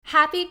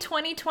Happy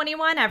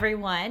 2021,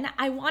 everyone.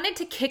 I wanted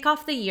to kick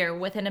off the year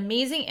with an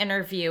amazing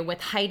interview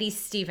with Heidi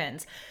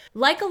Stevens.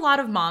 Like a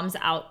lot of moms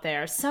out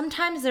there,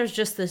 sometimes there's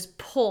just this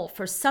pull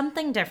for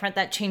something different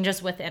that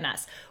changes within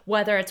us,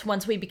 whether it's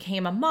once we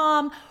became a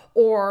mom,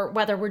 or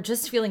whether we're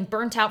just feeling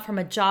burnt out from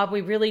a job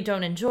we really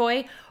don't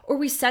enjoy, or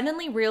we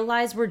suddenly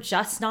realize we're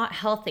just not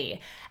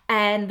healthy.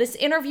 And this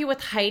interview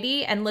with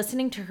Heidi and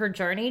listening to her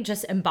journey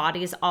just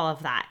embodies all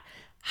of that.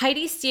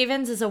 Heidi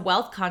Stevens is a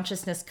wealth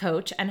consciousness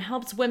coach and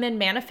helps women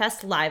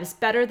manifest lives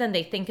better than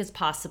they think is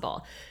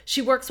possible.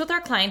 She works with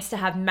her clients to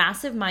have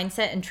massive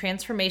mindset and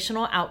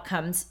transformational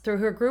outcomes through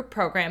her group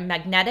program,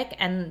 Magnetic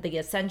and the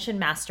Ascension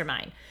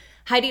Mastermind.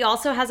 Heidi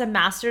also has a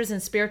master's in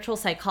spiritual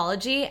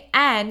psychology,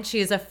 and she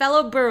is a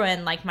fellow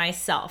Bruin like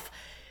myself.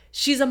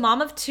 She's a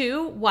mom of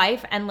two,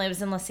 wife, and lives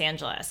in Los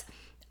Angeles.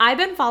 I've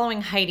been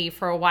following Heidi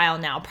for a while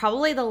now,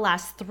 probably the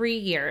last 3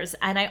 years,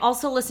 and I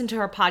also listen to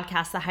her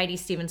podcast, the Heidi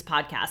Stevens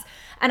podcast,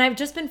 and I've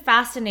just been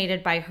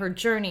fascinated by her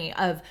journey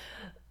of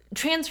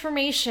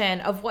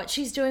transformation, of what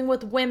she's doing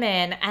with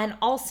women, and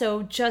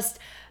also just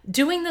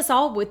doing this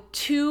all with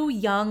 2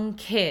 young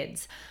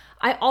kids.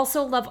 I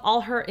also love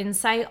all her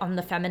insight on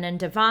the feminine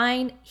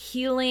divine,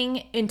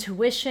 healing,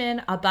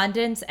 intuition,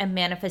 abundance, and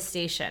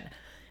manifestation.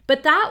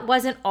 But that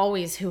wasn't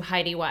always who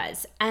Heidi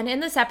was. And in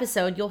this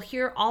episode, you'll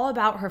hear all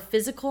about her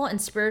physical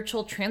and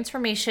spiritual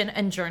transformation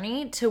and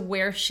journey to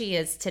where she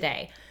is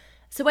today.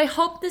 So I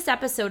hope this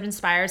episode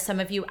inspires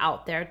some of you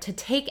out there to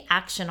take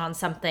action on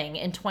something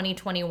in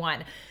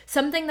 2021,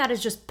 something that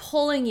is just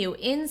pulling you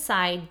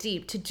inside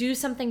deep to do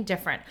something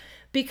different.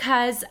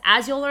 Because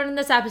as you'll learn in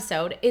this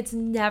episode, it's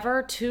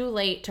never too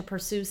late to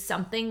pursue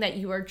something that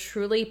you are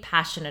truly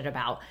passionate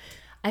about.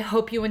 I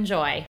hope you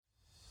enjoy.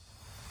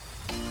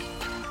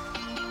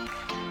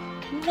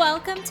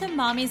 Welcome to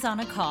Mommy's on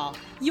a Call,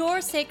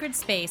 your sacred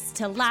space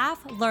to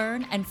laugh,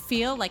 learn, and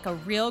feel like a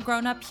real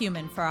grown-up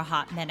human for a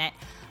hot minute.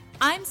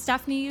 I'm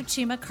Stephanie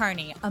Uchima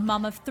Carney, a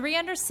mom of 3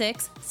 under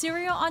 6,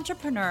 serial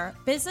entrepreneur,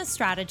 business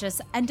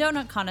strategist, and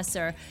donut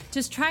connoisseur,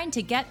 just trying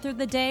to get through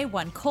the day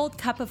one cold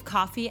cup of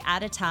coffee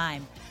at a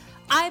time.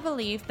 I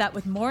believe that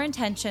with more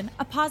intention,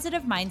 a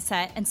positive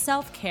mindset, and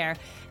self-care,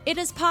 it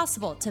is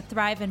possible to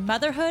thrive in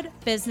motherhood,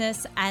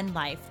 business, and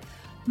life.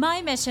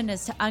 My mission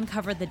is to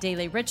uncover the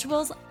daily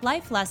rituals,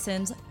 life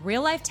lessons,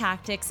 real-life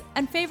tactics,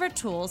 and favorite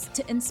tools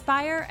to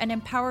inspire and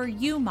empower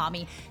you,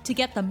 mommy, to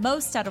get the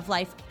most out of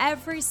life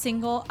every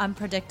single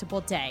unpredictable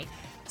day.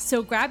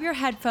 So grab your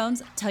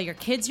headphones, tell your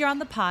kids you're on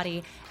the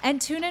potty, and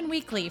tune in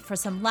weekly for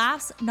some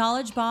laughs,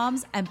 knowledge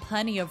bombs, and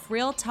plenty of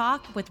real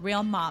talk with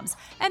real moms,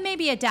 and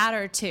maybe a dad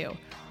or two.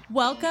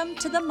 Welcome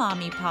to the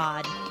Mommy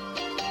Pod.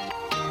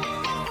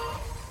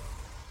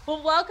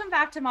 Well, welcome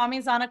back to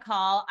Mommy's on a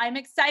Call. I'm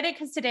excited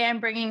because today I'm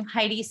bringing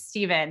Heidi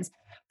Stevens.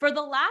 For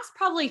the last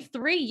probably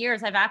 3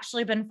 years, I've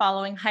actually been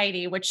following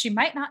Heidi, which she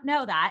might not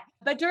know that.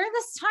 But during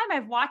this time,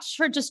 I've watched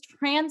her just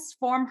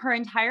transform her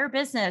entire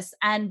business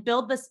and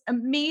build this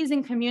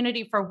amazing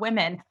community for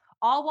women,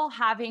 all while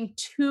having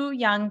 2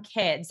 young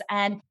kids.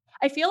 And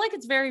I feel like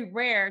it's very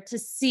rare to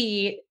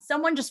see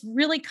someone just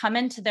really come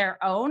into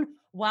their own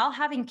while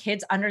having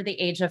kids under the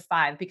age of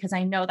 5, because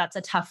I know that's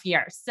a tough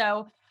year.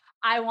 So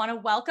I want to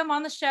welcome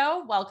on the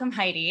show. Welcome,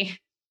 Heidi.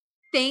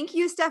 Thank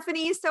you,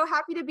 Stephanie. So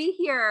happy to be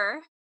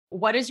here.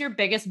 What is your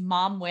biggest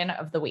mom win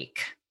of the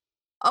week?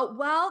 Oh,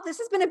 well, this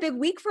has been a big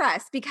week for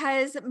us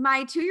because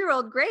my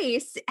 2-year-old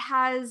Grace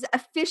has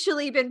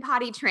officially been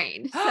potty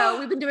trained. So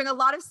we've been doing a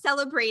lot of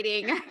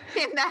celebrating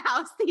in the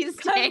house these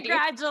days.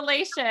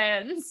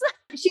 Congratulations.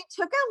 She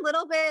took a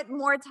little bit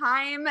more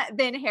time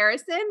than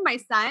Harrison, my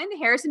son.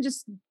 Harrison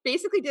just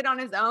basically did on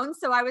his own.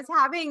 So I was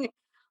having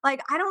I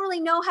don't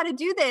really know how to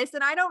do this.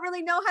 And I don't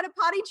really know how to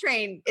potty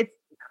train. It's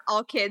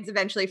all kids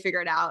eventually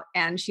figure it out.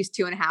 And she's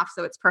 2.5.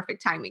 So it's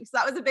perfect timing. So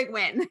that was a big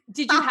win.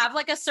 Did you have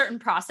a certain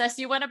process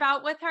you went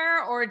about with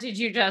her? Or did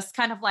you just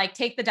kind of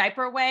take the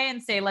diaper away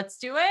and say, let's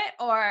do it?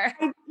 Or,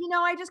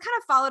 I just kind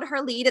of followed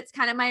her lead. It's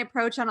kind of my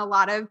approach on a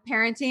lot of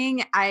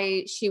parenting.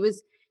 She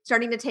was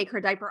starting to take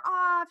her diaper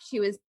off. She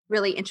was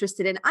really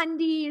interested in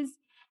undies.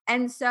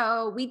 And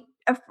so we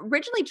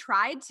originally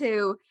tried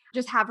to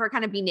just have her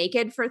kind of be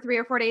naked for 3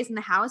 or 4 days in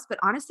the house. But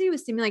honestly, it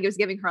was seeming like it was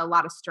giving her a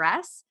lot of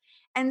stress.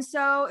 And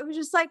so it was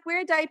just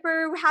wear a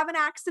diaper, have an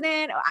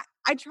accident.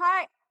 I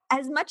try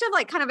as much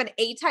of kind of an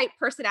A-type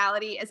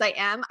personality as I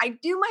am. I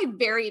do my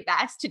very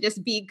best to just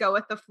go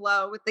with the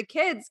flow with the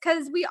kids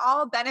because we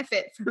all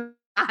benefit from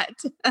that.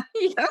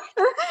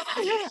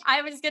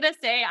 I was going to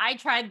say, I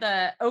tried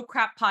the Oh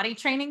Crap Potty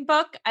Training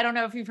book. I don't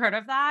know if you've heard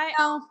of that.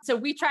 No. So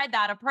we tried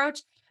that approach.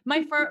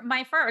 My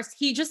first,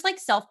 he just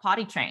self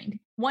potty trained.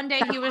 One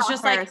day he was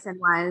just Harrison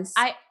was.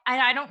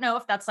 I don't know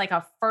if that's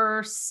a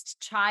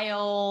first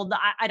child.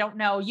 I don't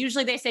know.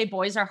 Usually they say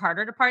boys are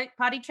harder to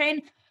potty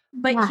train,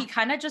 but he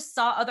kind of just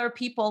saw other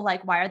people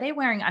why are they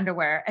wearing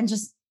underwear and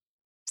just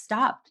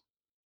stopped.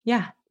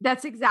 Yeah.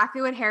 That's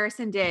exactly what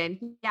Harrison did.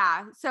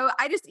 Yeah. So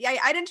I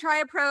didn't try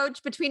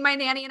approach between my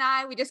nanny and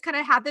I. We just kind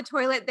of had the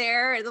toilet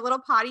there and the little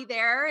potty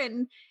there,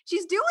 and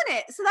she's doing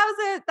it. So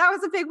that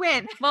was a big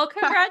win. Well,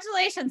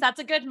 congratulations. That's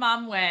a good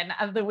mom win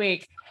of the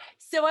week.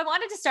 So I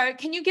wanted to start.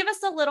 Can you give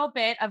us a little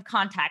bit of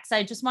context?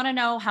 I just want to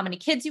know how many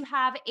kids you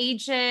have,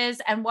 ages,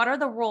 and what are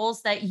the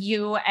roles that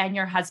you and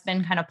your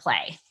husband kind of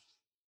play?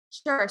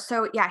 Sure.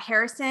 So yeah,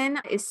 Harrison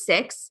is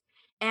 6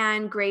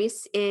 and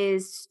Grace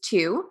is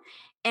 2.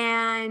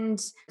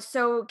 And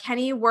so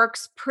Kenny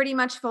works pretty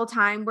much full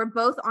time. We're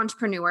both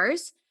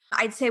entrepreneurs.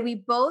 I'd say we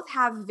both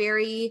have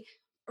very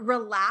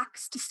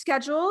relaxed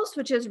schedules,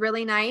 which is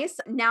really nice.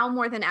 Now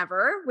more than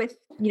ever with,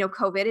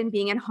 COVID and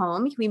being at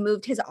home, we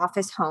moved his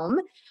office home,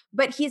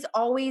 but he's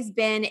always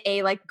been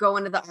a like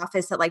going to the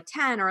office at like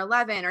 10 or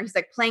 11, or he's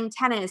like playing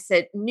tennis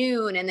at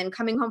noon and then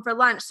coming home for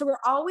lunch. So we're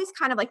always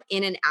kind of like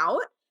in and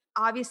out.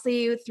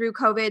 Obviously, through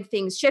COVID,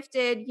 things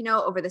shifted,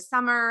 over the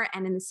summer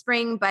and in the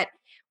spring, but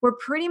we're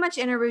pretty much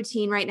in a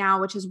routine right now,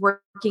 which is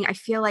working. I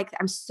feel like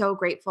I'm so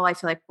grateful. I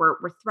feel like we're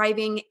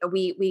thriving.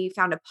 We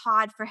found a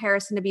pod for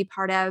Harrison to be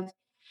part of.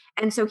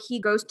 And so he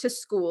goes to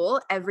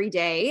school every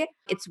day.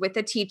 It's with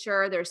a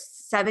teacher. There's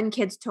 7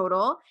 kids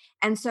total.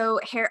 And so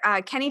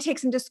Kenny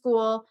takes him to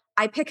school.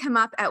 I pick him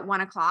up at 1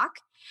 o'clock.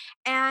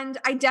 And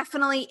I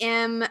definitely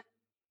am,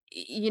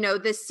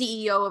 the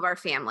CEO of our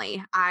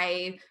family.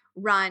 I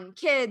run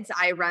kids,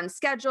 I run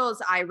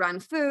schedules, I run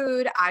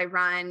food, I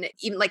run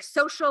even like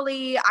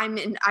socially,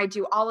 I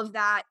do all of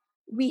that.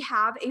 We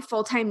have a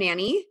full-time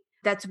nanny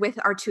that's with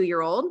our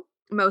 2-year-old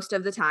most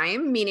of the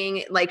time,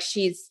 meaning like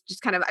she's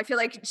just kind of, I feel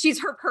like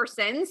she's her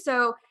person.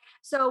 So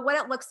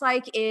what it looks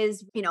like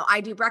is,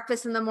 I do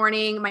breakfast in the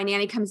morning. My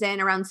nanny comes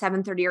in around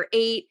 7:30 or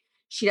 8.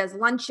 She does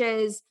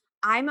lunches.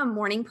 I'm a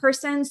morning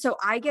person. So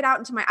I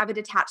have a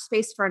detached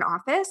space for an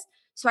office.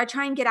 So I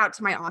try and get out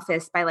to my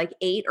office by like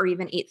 8 or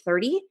even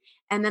 8:30.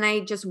 And then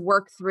I just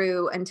work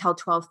through until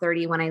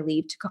 12:30 when I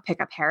leave to go pick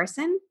up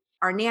Harrison.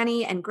 Our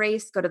nanny and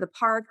Grace go to the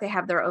park. They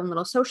have their own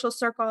little social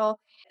circle.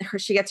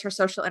 She gets her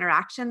social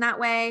interaction that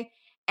way.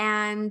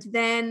 And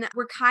then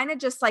we're kind of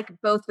just like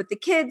both with the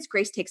kids.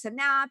 Grace takes a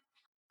nap.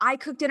 I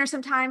cook dinner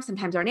sometimes.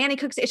 Sometimes our nanny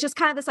cooks. It's just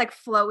kind of this like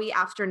flowy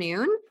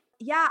afternoon.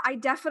 Yeah,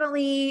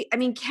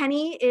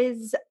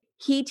 Kenny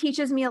he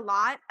teaches me a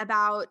lot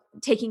about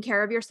taking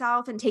care of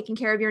yourself and taking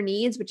care of your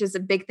needs, which is a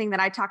big thing that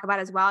I talk about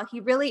as well. He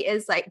really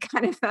is like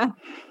kind of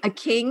a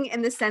king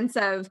in the sense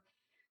of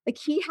like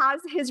he has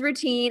his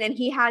routine and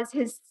he has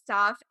his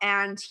stuff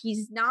and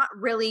he's not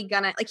really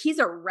gonna like he's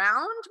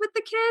around with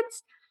the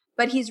kids,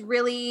 but he's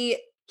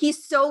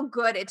so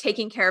good at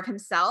taking care of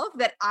himself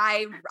that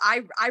I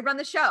run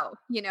the show,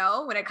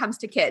 when it comes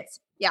to kids.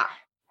 Yeah.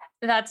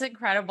 That's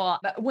incredible.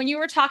 But when you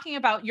were talking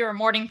about you're a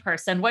morning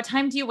person, what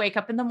time do you wake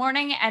up in the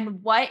morning? And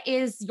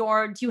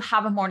do you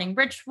have a morning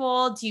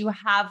ritual? Do you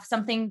have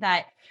something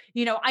that,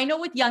 I know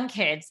with young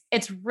kids,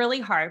 it's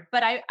really hard,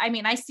 but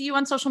I see you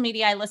on social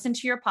media. I listen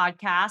to your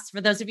podcast.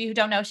 For those of you who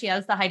don't know, she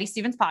has the Heidi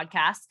Stevens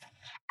podcast.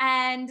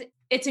 And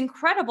it's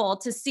incredible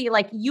to see,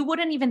 like, you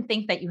wouldn't even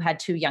think that you had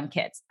 2 young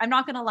kids. I'm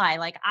not going to lie.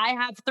 Like, I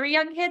have 3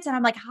 young kids and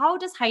I'm like, how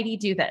does Heidi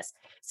do this?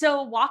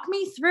 So walk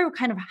me through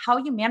kind of how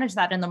you manage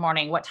that in the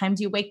morning. What time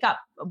do you wake up?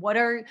 What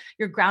are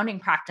your grounding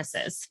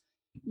practices?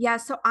 Yeah,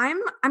 so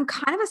I'm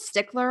kind of a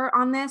stickler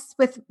on this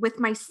with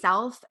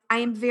myself. I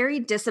am very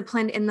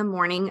disciplined in the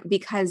morning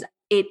because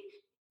it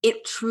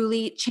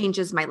truly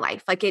changes my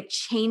life. Like it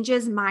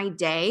changes my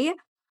day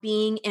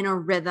being in a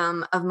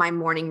rhythm of my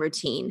morning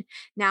routine.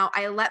 Now,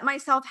 I let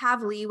myself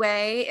have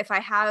leeway if I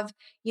have,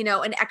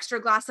 an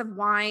extra glass of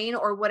wine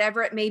or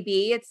whatever it may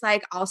be. It's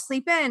like I'll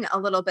sleep in a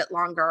little bit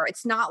longer.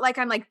 It's not like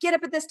I'm like get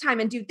up at this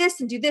time and do this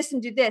and do this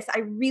and do this. I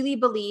really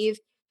believe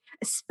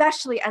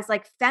especially as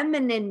like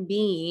feminine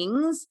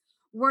beings,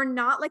 we're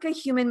not like a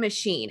human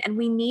machine and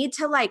we need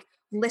to like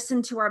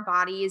listen to our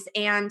bodies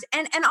and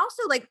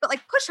also like but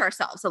like push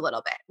ourselves a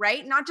little bit,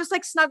 right? Not just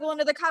like snuggle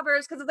under the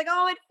covers because it's like,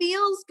 oh, it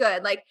feels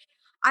good. Like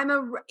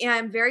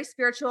I'm very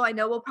spiritual. I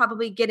know we'll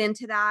probably get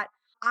into that.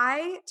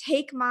 I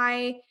take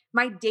my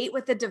date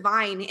with the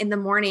divine in the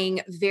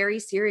morning very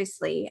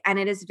seriously and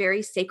it is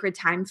very sacred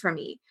time for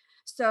me.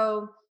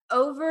 So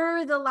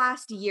over the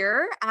last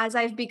year, as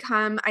I've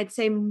become, I'd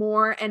say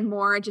more and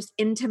more just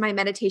into my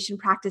meditation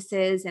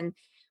practices and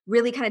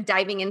really kind of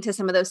diving into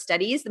some of those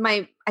studies,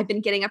 I've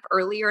been getting up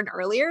earlier and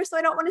earlier. So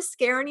I don't want to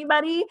scare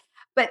anybody.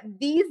 But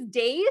these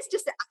days,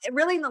 just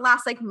really in the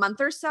last like month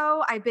or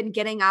so, I've been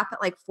getting up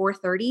at like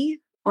 4:30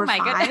 Oh or my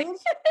 5.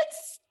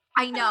 goodness.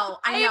 I know.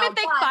 I even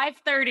think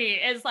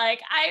 5:30 is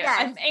like Yes.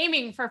 I'm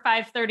aiming for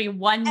 5:30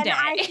 one And day.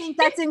 I think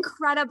that's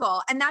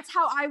incredible. And that's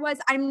how I was.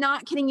 I'm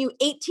not kidding you.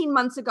 18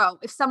 months ago,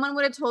 if someone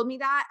would have told me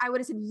that, I would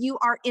have said, you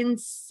are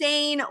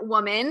insane,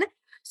 woman.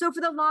 So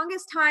for the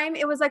longest time,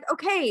 it was like,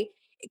 okay,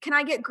 can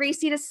I get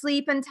Gracie to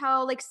sleep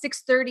until like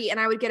 6:30? And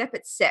I would get up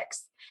at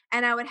 6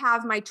 and I would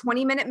have my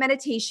 20-minute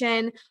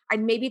meditation.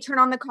 I'd maybe turn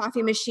on the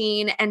coffee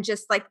machine and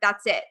just like,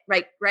 that's it.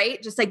 Right.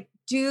 Right. Just like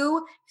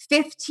do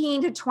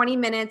 15 to 20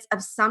 minutes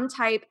of some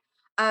type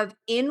of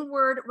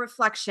inward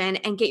reflection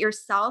and get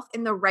yourself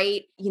in the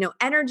right,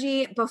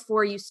 energy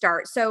before you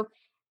start. So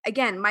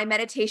again, my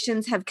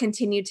meditations have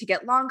continued to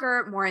get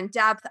longer, more in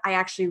depth. I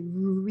actually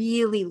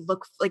really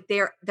look like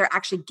they're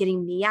actually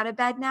getting me out of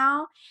bed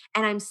now,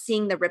 and I'm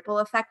seeing the ripple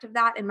effect of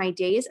that in my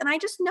days. And I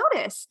just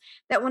notice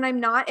that when I'm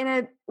not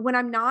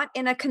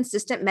in a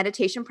consistent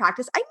meditation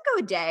practice, I can go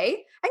a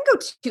day, I can go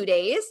 2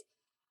 days,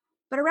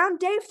 but around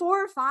day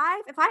 4 or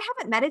 5, if I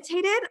haven't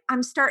meditated,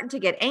 I'm starting to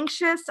get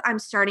anxious. I'm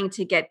starting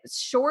to get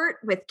short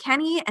with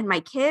Kenny and my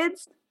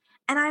kids.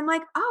 And I'm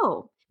like,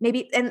 oh,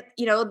 maybe, and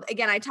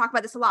again, I talk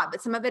about this a lot,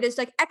 but some of it is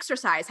like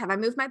exercise. Have I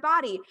moved my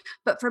body?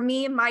 But for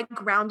me, my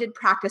grounded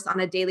practice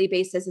on a daily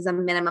basis is a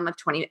minimum of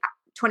 20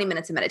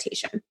 minutes of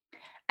meditation.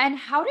 And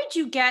how did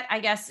you get, I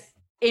guess,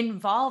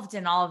 involved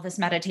in all of this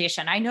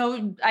meditation? I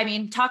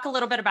mean, talk a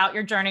little bit about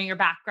your journey, your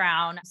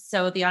background,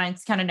 so the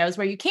audience kind of knows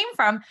where you came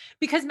from,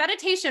 because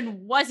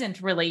meditation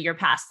wasn't really your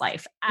past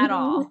life at No,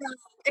 all.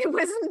 it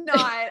was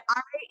not.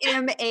 I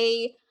am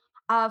a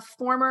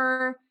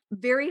former,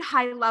 very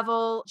high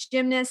level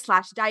gymnast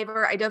slash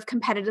diver. I dove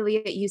competitively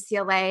at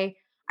UCLA.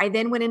 I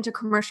then went into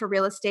commercial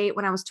real estate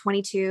when I was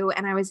 22,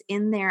 and I was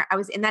in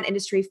that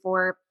industry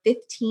for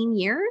 15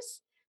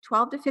 years,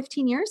 12 to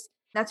 15 years.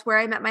 That's where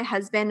I met my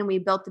husband and we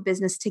built the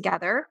business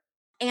together.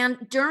 And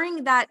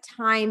during that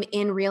time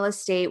in real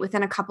estate,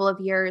 within a couple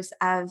of years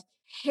of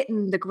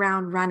hitting the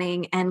ground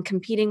running and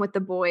competing with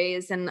the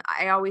boys. And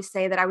I always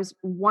say that I was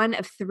one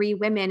of 3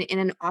 women in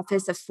an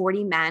office of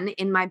 40 men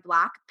in my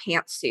black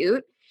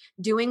pantsuit,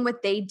 doing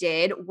what they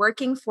did,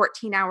 working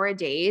 14-hour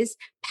days,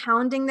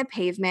 pounding the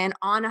pavement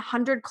on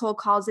 100 cold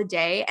calls a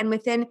day. And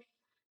within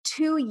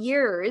 2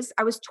 years,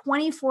 I was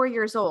 24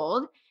 years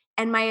old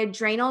and my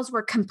adrenals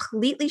were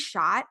completely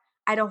shot.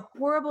 I had a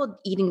horrible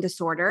eating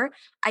disorder.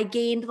 I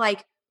gained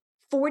like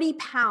 40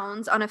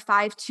 pounds on a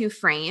 5'2"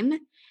 frame.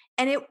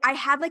 And I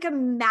had like a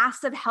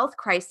massive health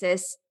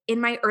crisis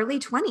in my early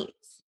 20s.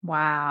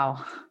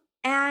 Wow.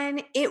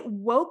 And it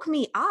woke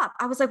me up.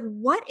 I was like,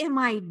 what am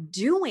I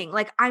doing?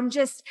 Like, I'm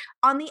just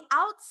on the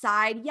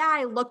outside. Yeah,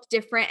 I looked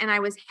different and I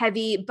was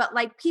heavy, but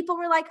like people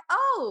were like,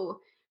 oh,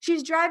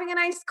 she's driving a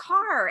nice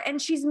car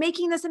and she's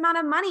making this amount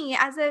of money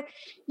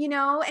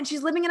and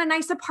she's living in a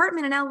nice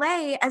apartment in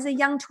LA as a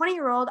young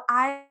 20-year-old.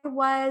 I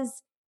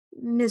was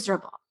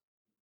miserable.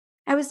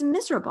 I was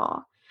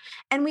miserable.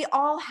 And we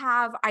all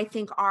have, I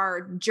think,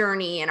 our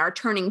journey and our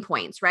turning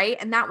points, right?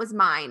 And that was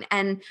mine.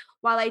 And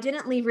while I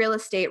didn't leave real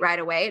estate right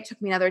away, it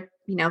took me another,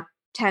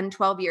 10,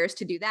 12 years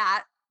to do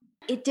that.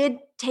 It did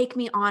take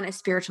me on a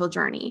spiritual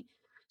journey.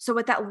 So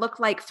what that looked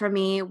like for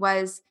me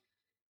was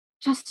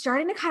just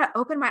starting to kind of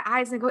open my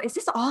eyes and go, is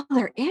this all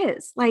there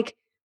is? Like,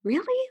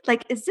 really?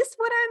 Like, is this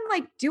what I'm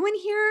like doing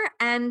here?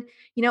 And,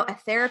 a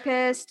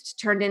therapist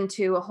turned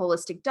into a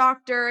holistic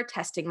doctor,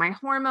 testing my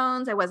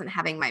hormones. I wasn't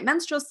having my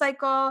menstrual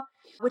cycle,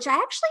 which I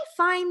actually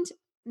find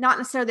not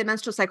necessarily the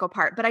menstrual cycle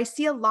part, but I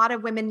see a lot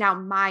of women now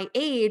my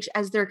age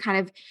as they're kind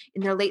of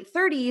in their late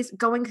 30s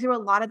going through a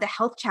lot of the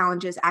health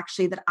challenges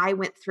actually that I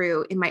went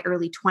through in my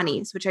early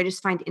 20s, which I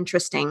just find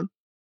interesting.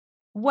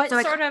 What So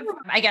I sort of,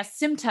 I guess,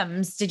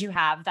 symptoms did you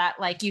have that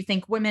like you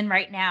think women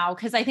right now,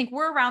 because I think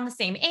we're around the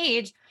same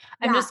age.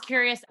 I'm yeah. just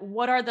curious,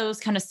 what are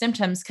those kind of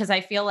symptoms? Because I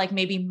feel like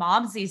maybe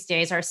moms these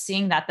days are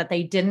seeing that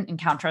they didn't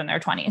encounter in their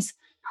 20s.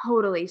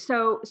 Totally.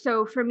 So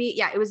for me,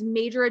 yeah, it was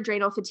major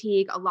adrenal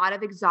fatigue, a lot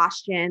of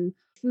exhaustion,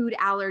 food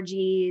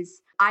allergies.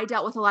 I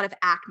dealt with a lot of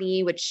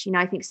acne, which,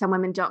 I think some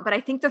women don't, but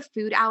I think the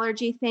food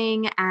allergy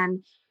thing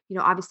and,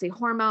 obviously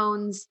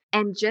hormones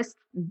and just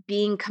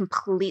being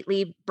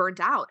completely burnt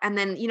out. And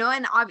then,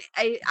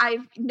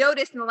 I've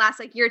noticed in the last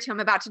like year or two, I'm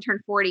about to turn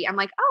 40. I'm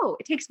like, oh,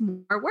 it takes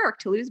more work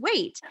to lose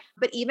weight.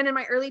 But even in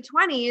my early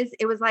 20s,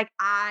 it was like,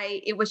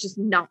 it was just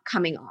not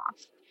coming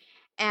off.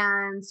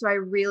 And so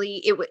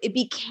it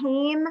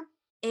became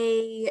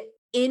a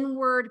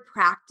inward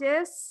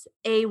practice,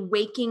 a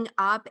waking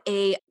up,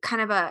 a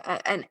kind of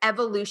an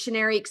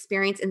evolutionary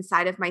experience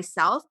inside of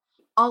myself,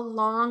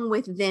 along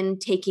with then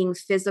taking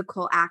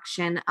physical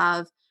action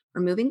of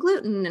removing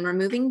gluten and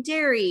removing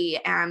dairy.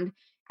 And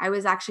I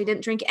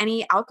didn't drink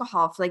any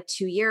alcohol for like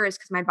 2 years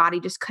because my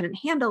body just couldn't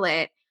handle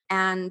it.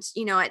 And,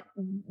 at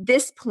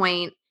this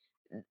point,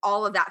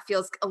 all of that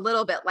feels a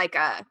little bit like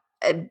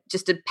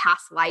just a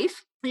past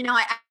life.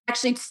 I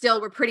actually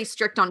we're pretty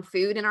strict on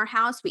food in our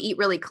house. We eat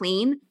really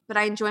clean, but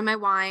I enjoy my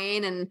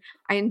wine and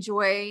I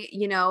enjoy,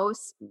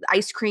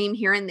 ice cream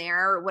here and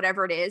there or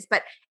whatever it is.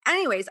 But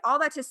anyways, all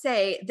that to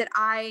say that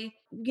I,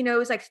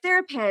 was like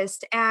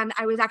therapist and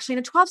I was actually in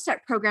a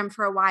 12-step program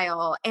for a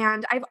while.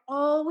 And I've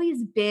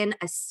always been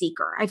a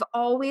seeker. I've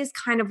always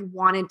kind of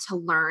wanted to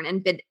learn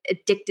and been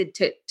addicted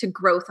to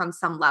growth on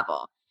some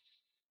level.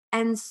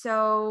 And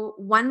so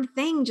one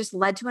thing just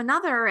led to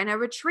another and a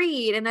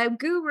retreat and a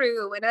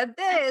guru and a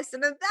this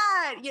and a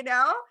that.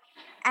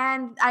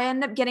 And I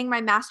ended up getting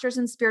my master's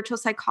in spiritual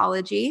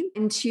psychology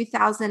in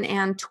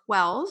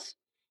 2012.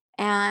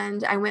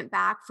 And I went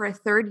back for a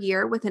third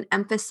year with an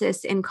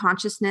emphasis in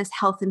consciousness,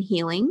 health, and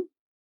healing.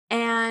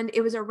 And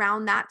it was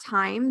around that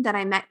time that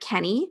I met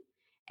Kenny.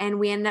 and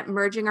we ended up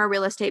merging our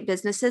real estate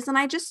businesses. And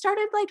I just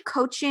started like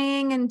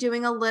coaching and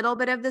doing a little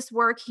bit of this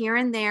work here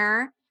and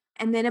there.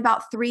 And then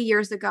about 3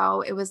 years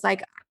ago, it was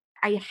like,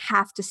 I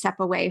have to step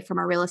away from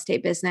a real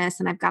estate business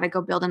and I've got to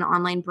go build an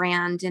online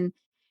brand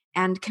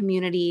and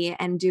community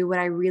and do what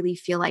I really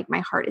feel like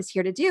my heart is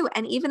here to do.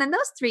 And even in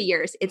those 3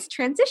 years, it's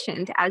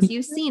transitioned as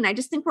you've seen. I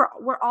just think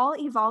we're all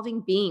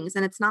evolving beings.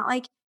 And it's not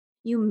like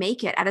you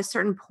make it at a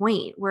certain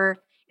point where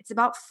it's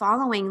about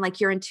following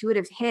like your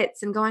intuitive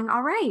hits and going,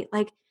 all right,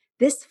 like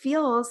this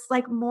feels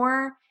like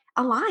more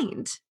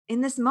aligned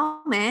in this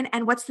moment.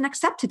 And what's the next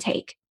step to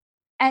take?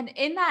 And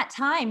in that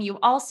time, you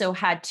also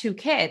had 2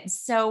 kids.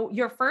 So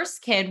your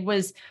first kid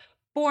was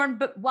born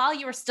but while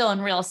you were still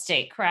in real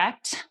estate,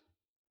 correct?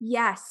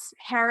 Yes,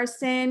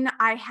 Harrison,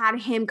 I had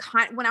him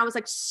when I was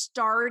like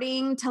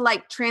starting to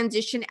like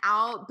transition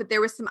out, but there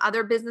was some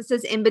other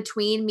businesses in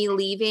between me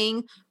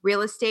leaving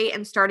real estate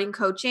and starting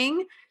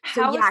coaching.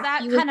 So How was yeah,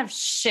 that he was kind of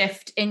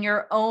shift in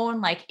your own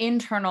like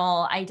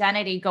internal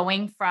identity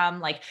going from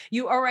like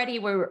you already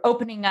were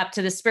opening up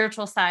to the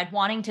spiritual side,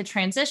 wanting to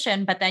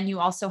transition, but then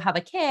you also have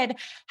a kid.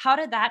 How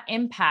did that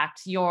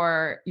impact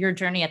your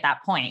journey at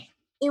that point?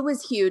 it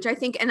was huge. I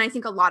think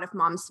a lot of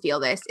moms feel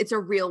this. It's a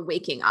real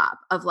waking up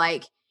of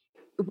like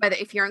whether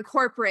if you're in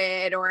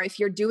corporate or if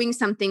you're doing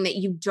something that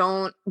you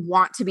don't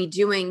want to be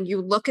doing, you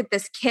look at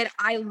this kid.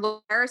 I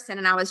look at Harrison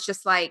and I was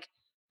just like,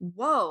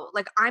 whoa,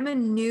 like I'm a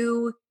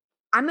new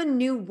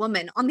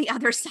woman on the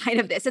other side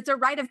of this. It's a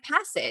rite of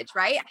passage,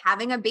 right?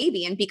 Having a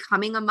baby and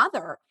becoming a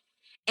mother.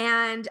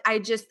 And I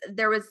just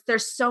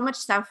there's so much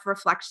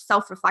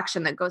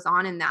self-reflection that goes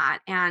on in that.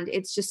 And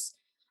it's just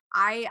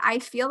I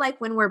feel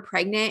like when we're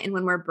pregnant and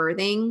when we're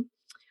birthing,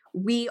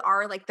 we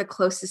are like the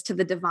closest to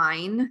the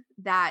divine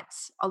that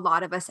a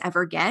lot of us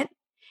ever get.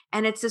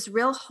 And it's this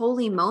real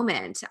holy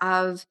moment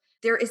of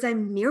there is a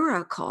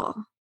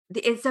miracle.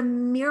 It's a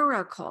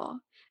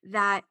miracle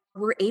that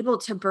we're able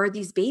to birth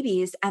these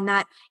babies and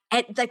that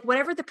at like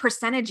whatever the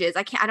percentage is,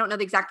 I don't know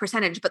the exact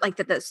percentage, but like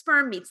that the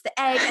sperm meets the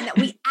egg and that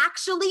we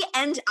actually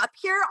end up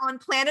here on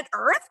planet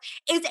Earth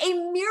is a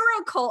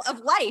miracle of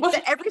life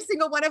that every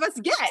single one of us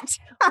get.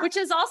 Which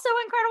is also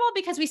incredible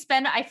because we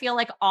spend, I feel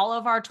like all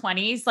of our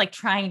 20s like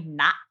trying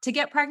not to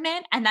get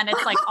pregnant. And then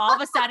it's like all of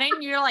a sudden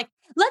you're like,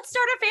 let's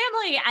start a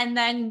family. And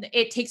then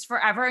it takes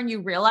forever and you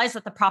realize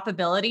that the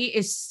probability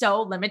is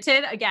so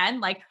limited.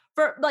 Again, like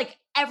for like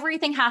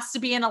everything has to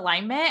be in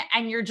alignment.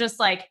 And you're just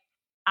like,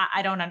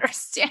 I don't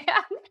understand.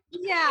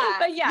 Yeah.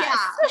 But yes.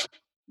 Yeah.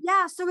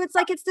 Yeah. So it's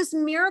like, it's this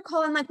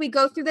miracle. And like we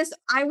go through this,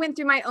 I went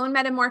through my own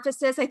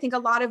metamorphosis. I think a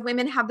lot of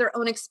women have their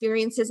own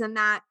experiences in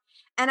that.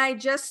 And I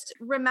just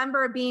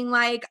remember being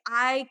like,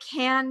 I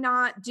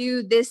cannot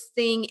do this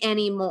thing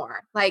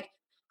anymore. Like,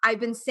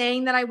 I've been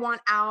saying that I want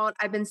out.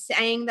 I've been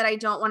saying that I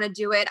don't want to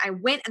do it. I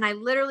went and I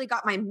literally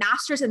got my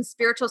master's in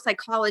spiritual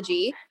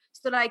psychology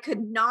so that I could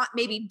not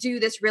maybe do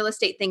this real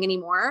estate thing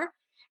anymore.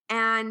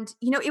 And,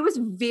 you know,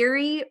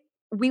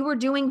 we were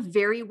doing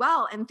very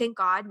well. And thank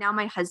God now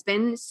my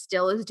husband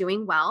still is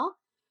doing well.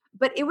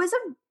 But it was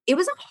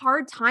a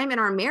hard time in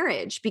our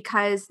marriage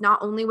because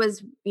not only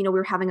was, you know, we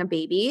were having a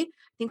baby,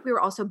 I think we were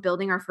also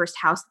building our first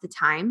house at the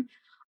time.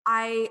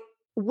 I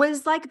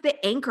was like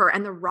the anchor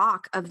and the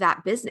rock of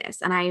that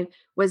business. And I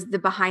was the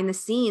behind the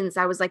scenes.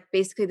 I was like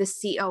basically the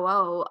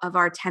COO of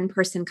our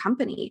 10-person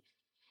company.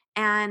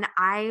 And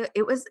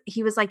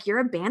he was like, you're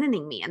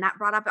abandoning me. And that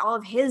brought up all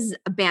of his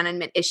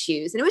abandonment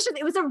issues. And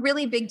it was a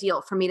really big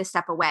deal for me to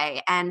step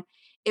away. And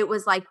it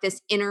was like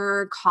this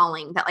inner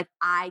calling that like,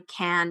 I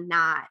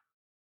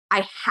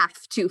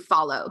have to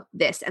follow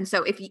this. And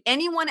so if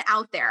anyone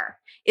out there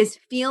is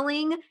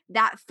feeling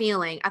that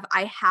feeling of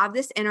I have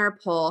this inner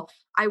pull,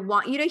 I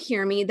want you to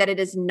hear me that it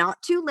is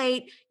not too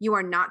late. You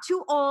are not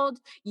too old.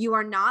 You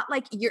are not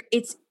like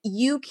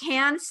you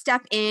can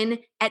step in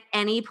at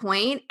any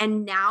point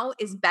and now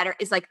is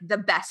like the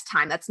best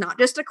time. That's not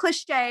just a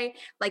cliche.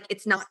 Like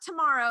it's not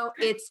tomorrow,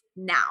 it's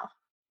now.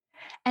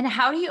 And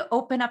how do you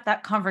open up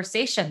that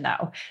conversation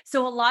though?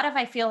 So a lot of,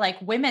 I feel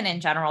like women in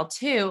general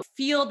too,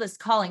 feel this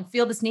calling,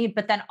 feel this need,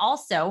 but then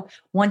also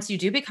once you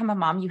do become a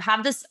mom, you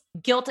have this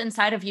guilt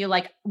inside of you,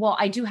 like, well,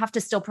 I do have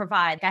to still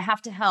provide. I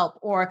have to help,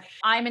 or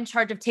I'm in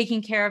charge of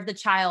taking care of the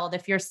child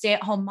if you're a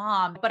stay-at-home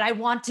mom, but I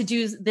want to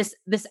do this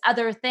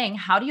other thing.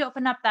 How do you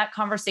open up that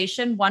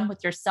conversation? One,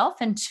 with yourself,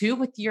 and two,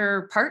 with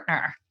your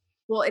partner?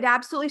 Well, it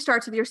absolutely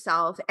starts with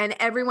yourself, and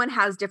everyone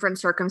has different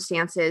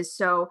circumstances.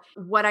 So,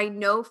 what I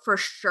know for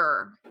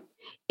sure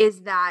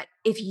is that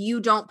if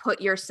you don't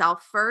put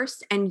yourself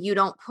first and you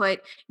don't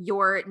put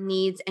your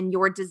needs and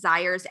your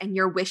desires and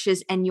your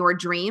wishes and your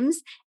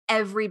dreams,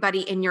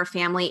 everybody in your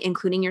family,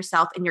 including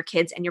yourself and your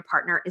kids and your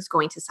partner, is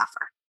going to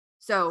suffer.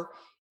 So,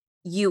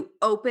 you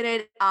open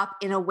it up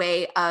in a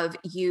way of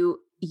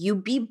you you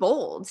be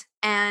bold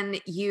and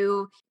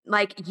you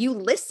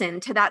listen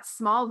to that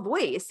small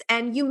voice,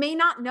 and you may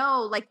not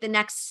know like the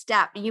next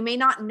step. You may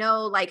not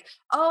know like,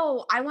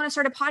 oh, I want to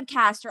start a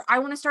podcast or I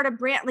want to start a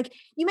brand. Like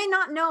you may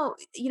not know,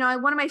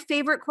 one of my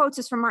favorite quotes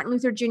is from Martin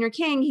Luther Jr.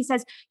 King. He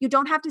says, you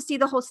don't have to see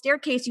the whole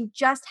staircase. You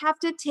just have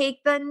to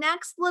take the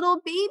next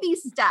little baby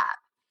step.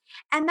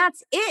 And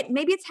that's it.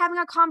 Maybe it's having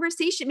a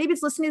conversation. Maybe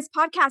it's listening to this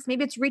podcast.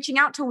 Maybe it's reaching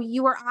out to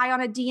you or I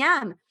on a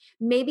DM.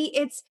 Maybe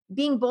it's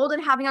being bold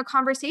and having a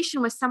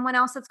conversation with someone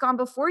else that's gone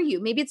before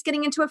you. Maybe it's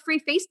getting into a free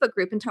Facebook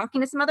group and talking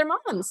to some other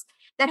moms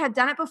that have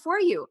done it before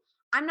you.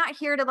 I'm not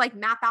here to like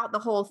map out the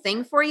whole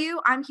thing for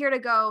you. I'm here to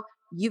go,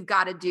 you've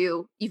got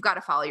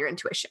to follow your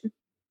intuition.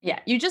 Yeah,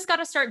 you just got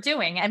to start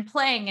doing and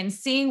playing and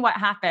seeing what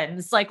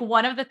happens. Like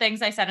one of the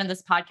things I said in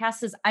this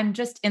podcast is I'm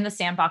just in the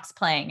sandbox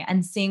playing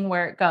and seeing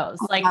where it goes.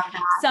 Like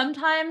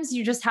sometimes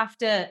you just have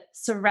to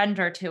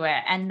surrender to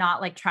it and not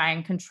like try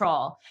and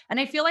control. And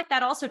I feel like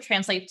that also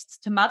translates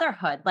to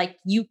motherhood. Like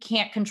you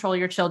can't control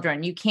your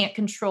children. You can't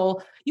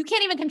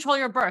even control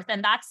your birth.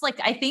 And that's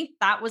like, I think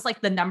that was like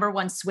the number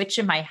one switch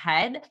in my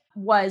head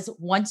was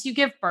once you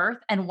give birth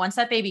and once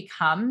that baby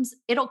comes,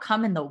 it'll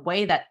come in the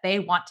way that they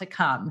want to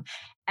come.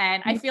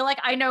 And I feel like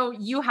I know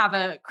you have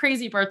a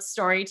crazy birth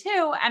story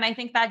too. And I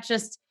think that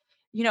just,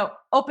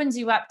 opens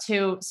you up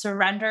to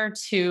surrender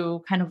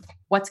to kind of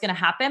what's going to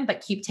happen,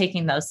 but keep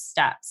taking those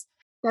steps.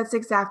 That's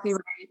exactly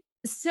right.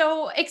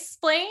 So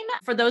explain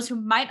for those who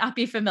might not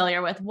be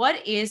familiar with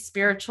what is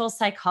spiritual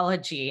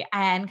psychology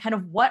and kind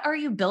of what are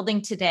you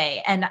building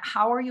today and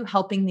how are you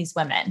helping these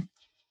women?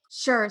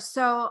 Sure.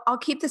 So I'll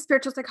keep the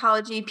spiritual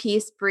psychology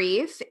piece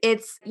brief.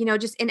 It's,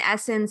 just in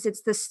essence,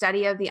 it's the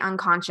study of the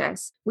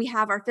unconscious. We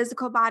have our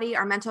physical body,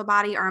 our mental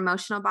body, our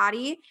emotional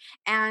body.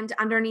 And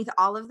underneath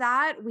all of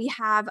that, we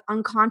have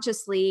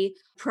unconsciously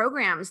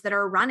programs that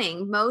are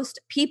running. Most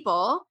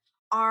people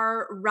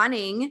are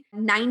running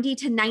 90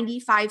 to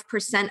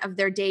 95% of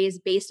their days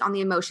based on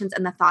the emotions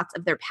and the thoughts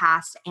of their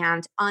past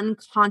and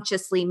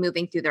unconsciously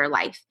moving through their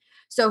life.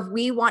 So if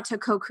we want to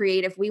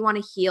co-create, if we want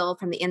to heal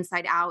from the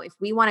inside out, if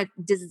we want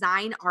to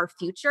design our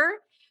future,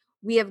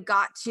 we have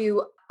got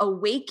to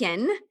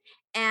awaken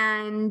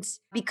and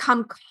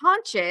become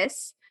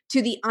conscious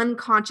to the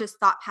unconscious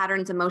thought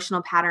patterns,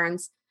 emotional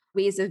patterns,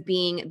 ways of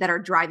being that are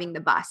driving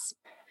the bus.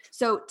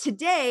 So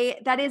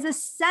today, that is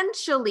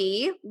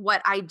essentially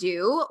what I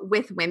do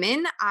with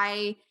women.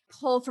 I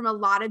pull from a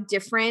lot of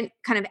different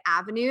kind of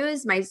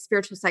avenues, my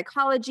spiritual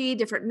psychology,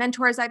 different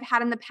mentors I've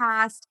had in the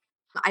past.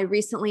 I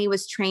recently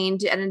was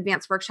trained at an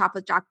advanced workshop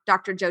with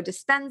Dr. Joe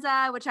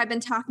Dispenza, which I've been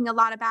talking a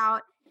lot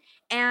about.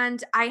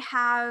 And I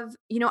have,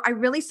 I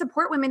really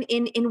support women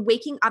in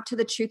waking up to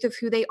the truth of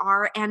who they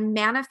are and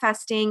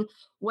manifesting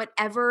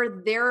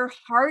whatever their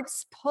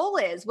heart's pull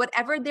is,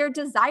 whatever their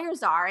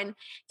desires are. And I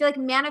feel like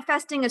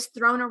manifesting is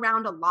thrown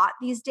around a lot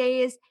these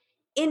days.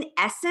 In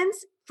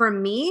essence, for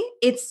me,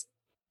 it's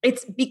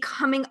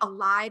becoming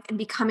alive and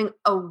becoming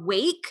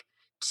awake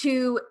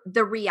to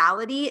the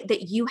reality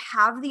that you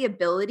have the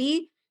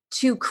ability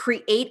to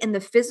create in the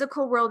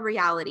physical world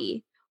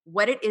reality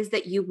what it is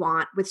that you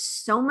want with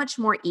so much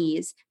more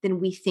ease than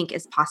we think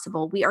is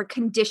possible. We are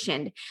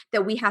conditioned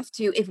that we have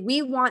to, if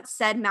we want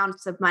said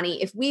amounts of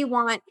money, if we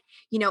want,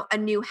 a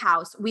new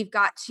house, we've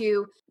got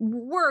to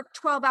work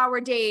 12-hour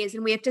days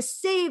and we have to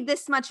save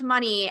this much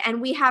money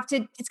and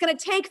it's going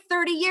to take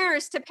 30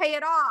 years to pay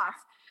it off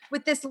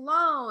with this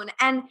loan.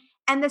 And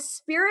the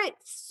spirit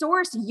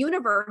source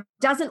universe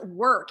doesn't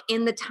work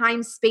in the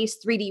time space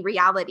 3D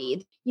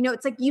reality.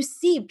 It's like you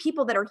see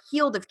people that are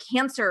healed of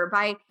cancer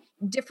by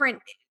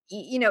different,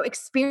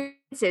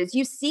 experiences.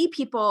 You see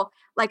people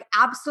like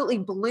absolutely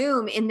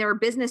bloom in their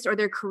business or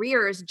their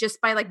careers just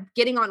by like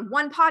getting on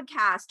one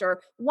podcast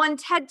or one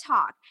TED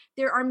Talk.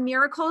 There are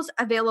miracles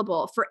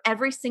available for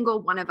every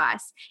single one of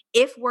us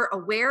if we're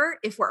aware,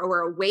 if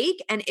we're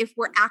awake, and if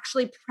we're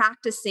actually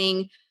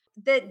practicing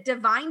the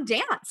divine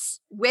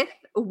dance with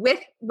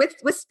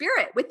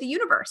spirit, with the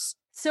universe.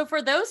 So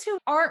for those who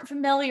aren't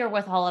familiar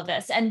with all of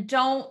this and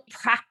don't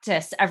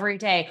practice every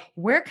day,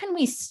 where can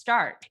we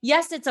start?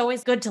 Yes, it's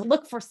always good to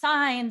look for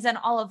signs and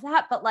all of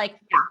that, but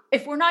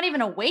if we're not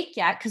even awake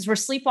yet because we're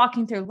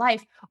sleepwalking through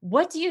life,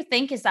 what do you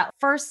think is that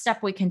first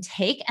step we can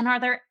take? And are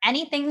there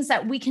any things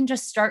that we can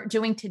just start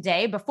doing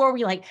today before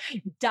we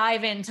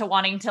dive into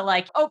wanting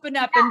to open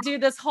up and do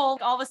this whole,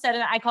 all of a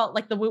sudden I call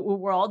it the woo-woo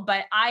world,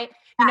 but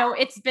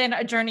it's been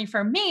a journey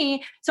for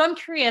me. So I'm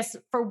curious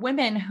for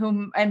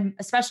women and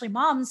especially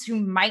moms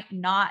who might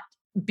not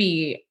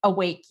be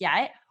awake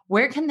yet,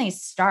 where can they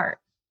start?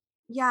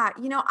 Yeah.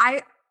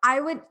 I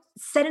would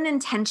set an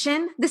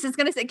intention. This is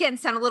going to, again,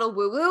 sound a little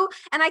woo-woo,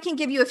 and I can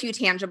give you a few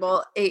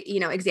tangible,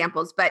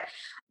 examples. But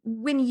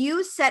when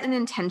you set an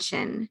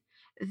intention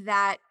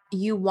that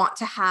you want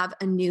to have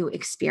a new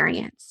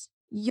experience,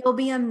 you'll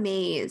be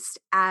amazed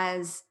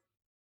at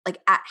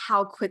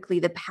how quickly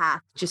the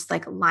path just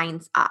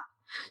lines up.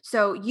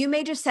 So you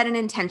may just set an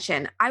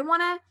intention. I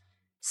want to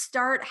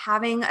start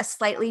having a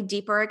slightly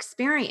deeper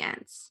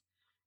experience.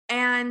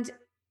 And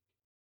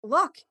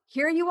look,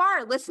 here you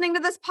are listening to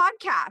this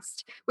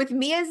podcast with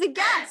me as a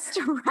guest,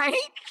 right?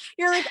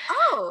 You're like,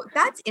 oh,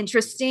 that's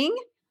interesting.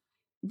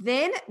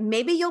 Then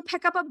maybe you'll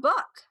pick up a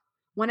book.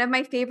 One of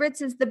my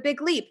favorites is The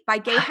Big Leap by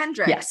Gay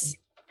Hendricks. Yes.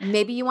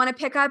 Maybe you want to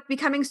pick up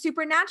Becoming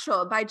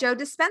Supernatural by Joe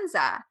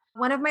Dispenza.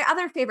 One of my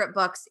other favorite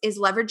books is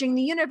Leveraging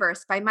the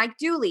Universe by Mike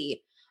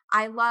Dooley.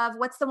 I love,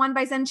 what's the one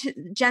by Jen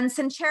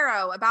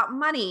Sincero about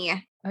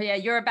money? Oh yeah,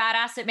 you're a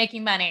badass at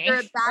making money. You're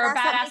a badass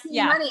at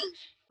making money.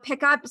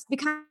 Pick up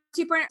Become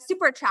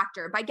Super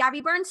Attractor by Gabby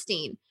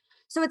Bernstein.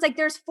 So it's like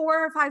there's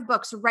 4 or 5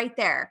 books right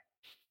there.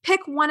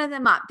 Pick one of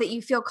them up that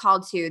you feel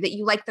called to, that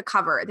you like the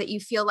cover, that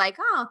you feel like,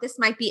 oh, this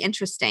might be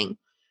interesting.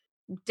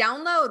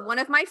 Download one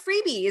of my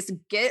freebies,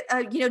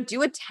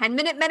 do a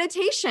 10-minute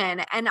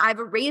meditation, and I've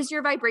raised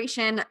your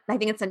vibration. I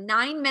think it's a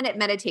 9-minute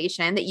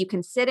meditation that you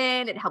can sit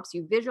in. It helps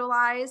you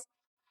visualize.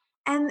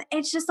 And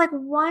it's just like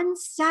one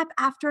step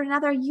after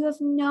another. You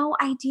have no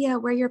idea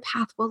where your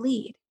path will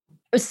lead.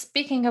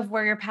 Speaking of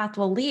where your path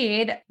will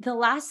lead, the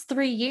last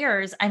 3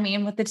 years, I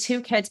mean, with the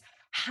 2 kids,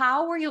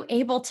 how were you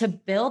able to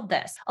build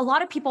this? A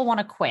lot of people want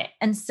to quit.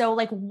 And so,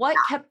 like, what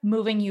kept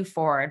moving you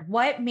forward?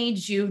 What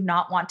made you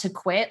not want to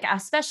quit,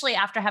 especially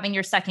after having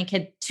your second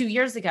kid 2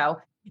 years ago?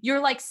 You're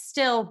like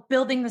still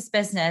building this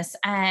business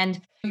and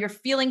you're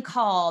feeling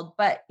called,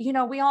 but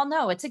we all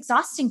know it's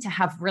exhausting to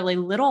have really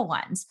little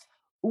ones.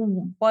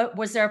 What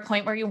was there a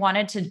point where you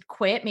wanted to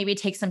quit, maybe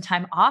take some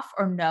time off,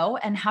 or no?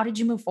 And how did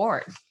you move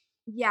forward?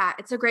 Yeah,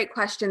 it's a great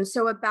question.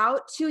 So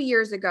about 2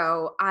 years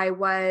ago, I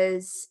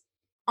was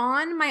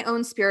on my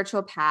own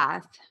spiritual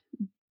path,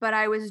 but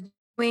I was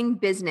doing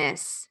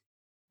business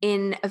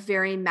in a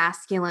very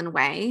masculine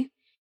way.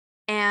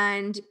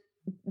 And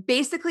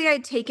basically,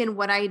 I'd taken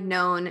what I'd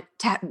known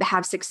to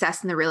have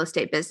success in the real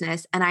estate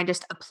business and I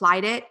just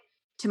applied it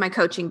to my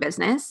coaching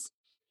business.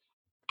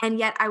 And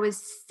yet I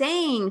was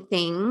saying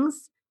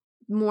things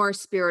more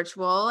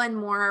spiritual and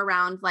more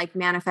around like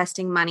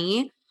manifesting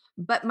money,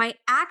 but my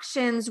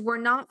actions were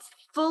not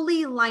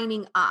fully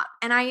lining up.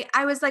 And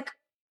I was like,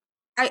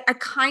 I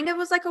kind of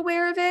was like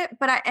aware of it,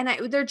 but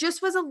there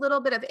just was a little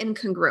bit of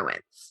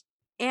incongruence.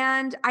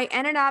 And I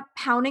ended up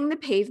pounding the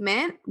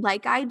pavement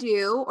like I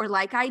do, or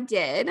like I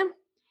did,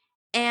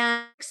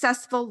 and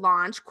successful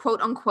launch,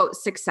 quote unquote,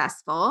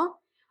 successful.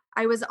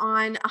 I was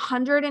on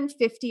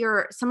 150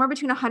 or somewhere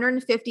between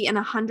 150 and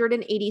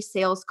 180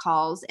 sales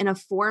calls in a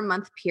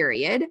 4-month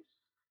period.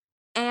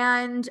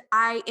 And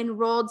I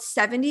enrolled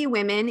 70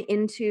 women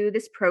into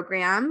this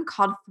program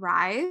called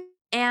Thrive.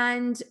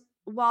 And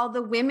while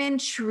the women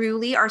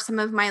truly are some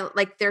of my,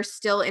 like, they're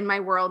still in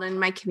my world and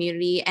my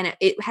community, and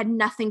it had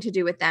nothing to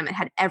do with them. It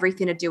had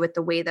everything to do with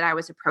the way that I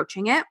was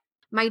approaching it.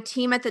 My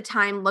team at the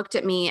time looked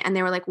at me and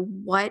they were like,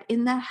 what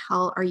in the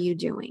hell are you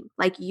doing?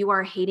 Like, you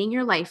are hating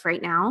your life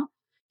right now.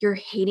 You're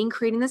hating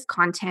creating this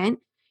content.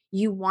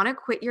 You want to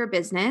quit your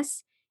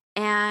business.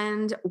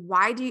 And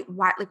why did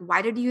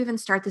you even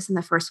start this in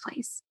the first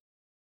place?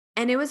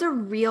 And it was a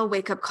real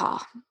wake-up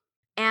call.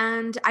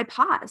 And I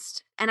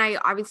paused and I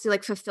obviously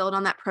fulfilled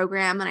on that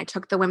program and I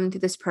took the women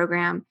through this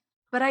program,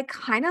 but I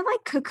kind of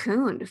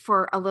cocooned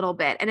for a little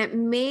bit. And it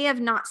may have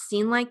not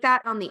seemed like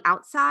that on the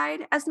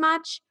outside as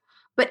much,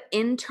 but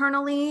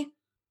internally,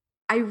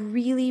 I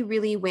really,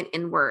 really went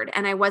inward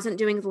and I wasn't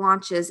doing the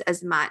launches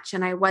as much.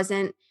 And I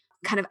wasn't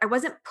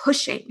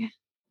pushing.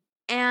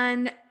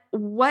 And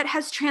what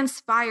has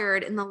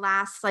transpired in the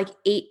last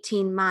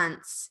 18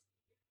 months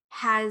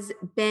has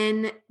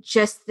been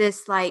just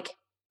this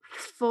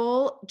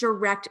full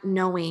direct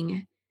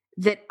knowing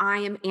that I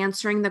am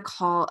answering the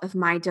call of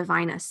my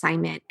divine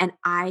assignment and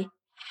I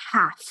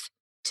have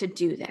to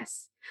do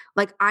this.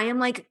 I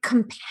am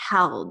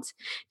compelled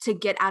to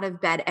get out of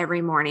bed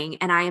every morning.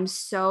 And I am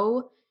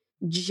so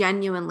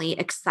genuinely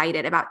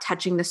excited about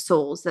touching the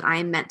souls that I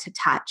am meant to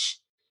touch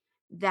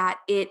that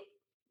it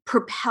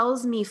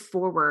propels me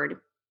forward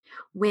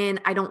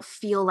when I don't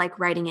feel like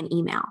writing an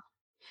email.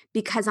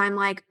 Because I'm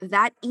like,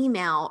 that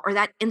email or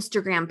that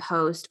Instagram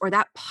post or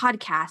that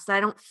podcast that I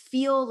don't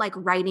feel like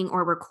writing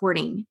or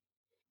recording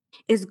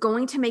is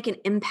going to make an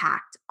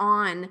impact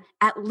on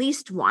at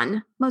least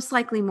one, most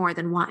likely more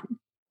than one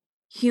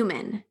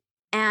human.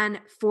 And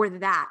for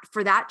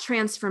that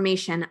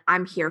transformation,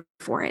 I'm here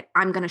for it.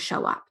 I'm going to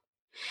show up.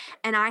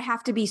 And I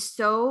have to be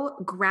so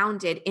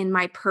grounded in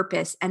my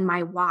purpose and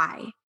my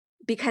why,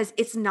 because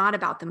it's not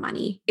about the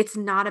money. It's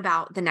not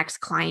about the next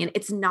client.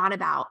 It's not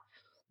about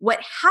what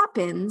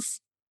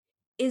happens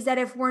is that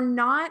if we're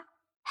not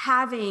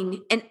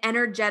having an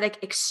energetic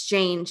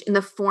exchange in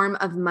the form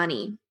of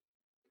money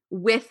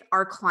with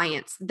our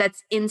clients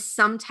that's in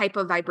some type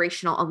of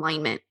vibrational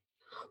alignment,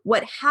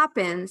 what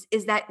happens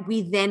is that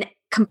we then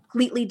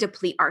completely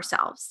deplete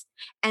ourselves.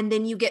 And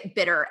then you get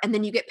bitter and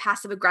then you get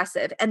passive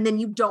aggressive and then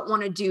you don't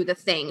want to do the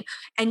thing.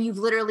 And you've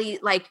literally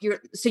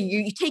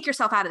you take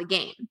yourself out of the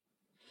game.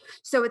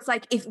 So it's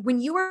when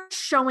you are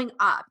showing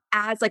up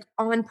as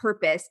on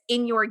purpose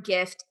in your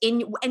gift,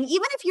 and even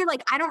if you're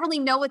I don't really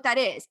know what that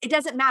is, it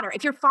doesn't matter.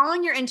 If you're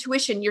following your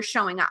intuition, you're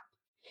showing up.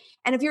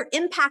 And if you're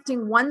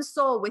impacting one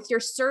soul with your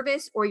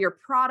service or your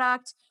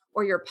product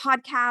or your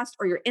podcast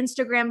or your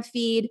Instagram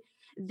feed,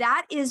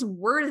 that is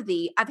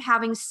worthy of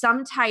having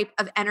some type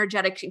of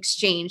energetic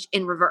exchange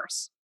in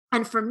reverse.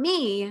 And for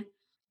me,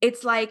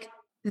 it's like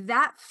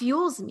that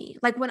fuels me.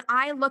 Like when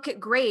I look at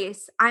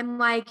Grace, I'm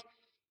like,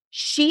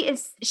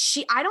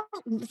 I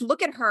don't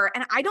look at her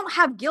and I don't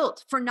have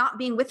guilt for not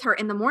being with her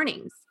in the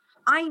mornings.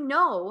 I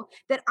know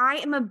that I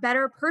am a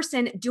better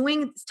person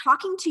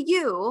talking to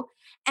you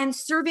and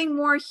serving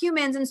more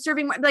humans and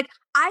serving more. Like,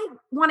 I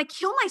want to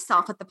kill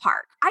myself at the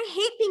park. I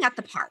hate being at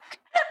the park.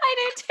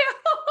 I do too.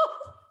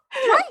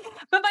 Right.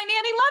 But my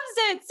nanny loves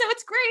it. So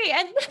it's great.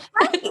 And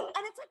right.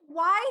 And it's like,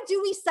 why do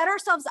we set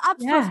ourselves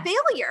up for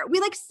failure? We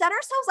like set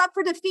ourselves up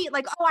for defeat.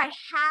 Like, oh, I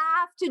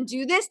have to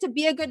do this to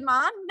be a good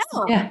mom.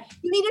 No,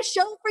 you need to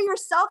show for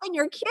yourself and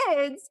your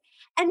kids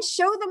and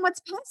show them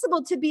what's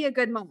possible to be a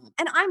good mom.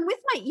 And I'm with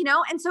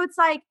and so it's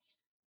like,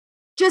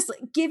 just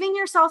giving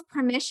yourself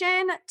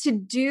permission to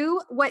do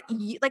what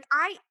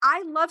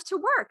I love to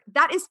work.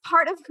 That is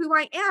part of who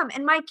I am.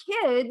 And my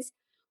kids,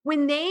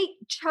 when they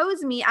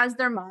chose me as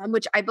their mom,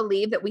 which I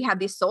believe that we have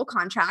these soul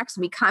contracts,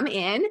 we come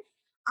in,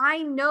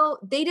 I know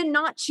they did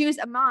not choose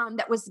a mom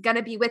that was going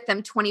to be with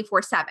them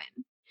 24/7.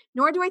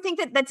 Nor do I think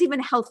that that's even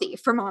healthy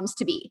for moms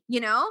to be,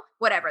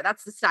 whatever.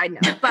 That's the side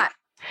note. But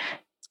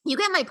you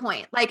get my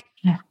point. Like,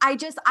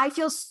 I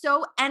feel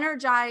so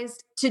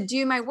energized to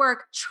do my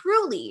work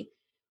truly,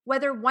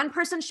 whether one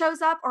person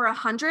shows up or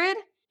 100,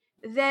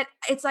 that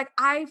it's like,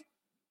 I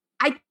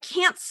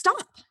can't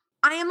stop.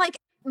 I am like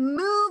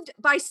moved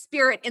by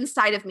spirit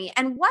inside of me.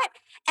 And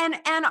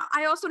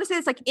I also want to say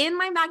this, like in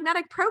my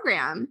magnetic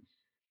program,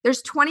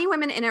 there's 20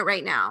 women in it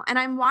right now. And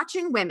I'm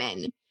watching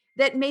women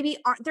that maybe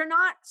they're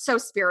not so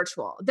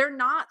spiritual. They're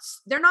not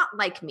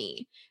like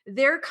me.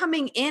 They're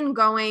coming in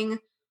going,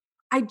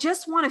 I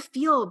just want to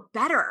feel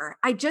better.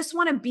 I just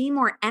want to be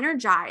more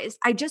energized.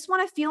 I just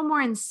want to feel more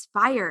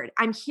inspired.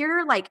 I'm here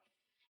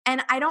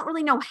and I don't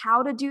really know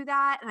how to do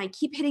that. And I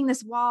keep hitting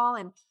this wall,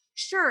 and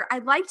sure,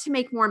 I'd like to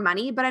make more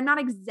money, but I'm not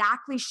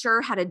exactly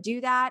sure how to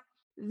do that.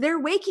 They're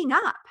waking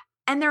up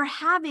and they're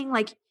having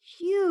like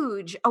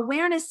huge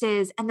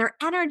awarenesses and they're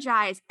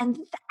energized. And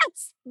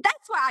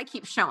that's why I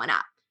keep showing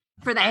up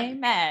for them.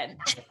 Amen.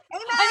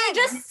 I mean,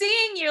 just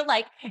seeing you,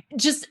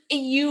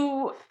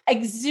 you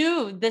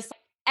exude this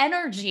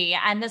energy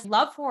and this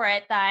love for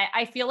it that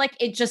I feel like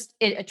it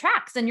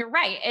attracts. And you're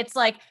right. It's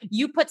like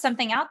you put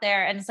something out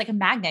there and it's like a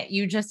magnet.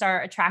 You just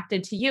are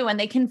attracted to you and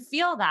they can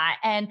feel that.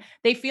 And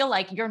they feel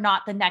like you're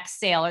not the next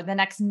sale or the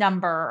next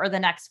number or the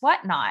next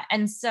whatnot.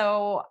 And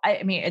so,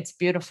 I mean, it's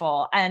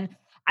beautiful. And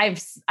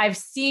I've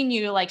seen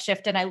you like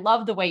shift, and I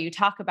love the way you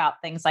talk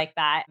about things like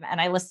that. And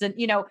I listen,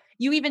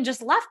 you even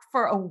just left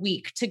for a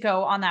week to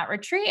go on that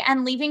retreat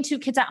and leaving 2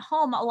 kids at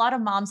home. A lot of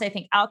moms, I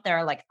think, out there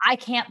are like, I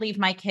can't leave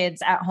my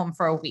kids at home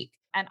for a week.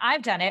 And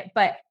I've done it.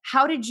 But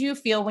how did you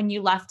feel when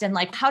you left? And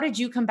like, how did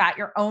you combat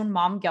your own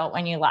mom guilt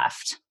when you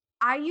left?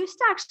 I used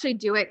to actually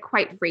do it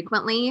quite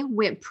frequently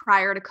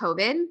prior to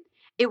COVID.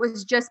 It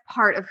was just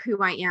part of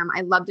who I am.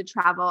 I love to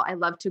travel. I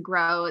love to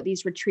grow.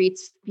 These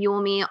retreats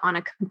fuel me on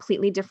a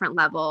completely different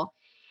level.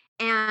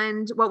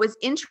 And what was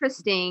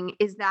interesting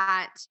is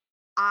that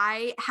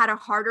I had a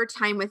harder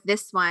time with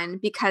this one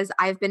because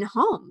I've been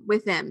home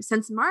with them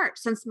since March.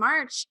 Since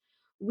March,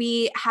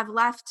 Kenny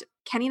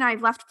and I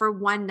have left for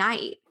one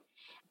night.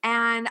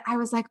 And I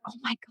was like, oh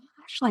my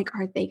gosh, like,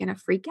 are they going to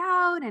freak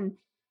out?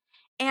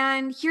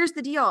 And here's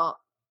the deal.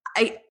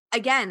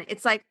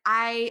 It's like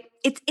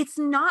it's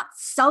not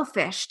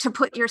selfish to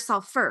put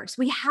yourself first.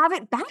 We have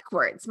it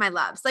backwards, my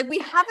loves. Like we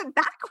have it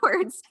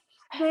backwards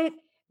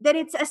that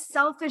it's a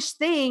selfish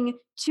thing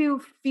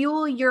to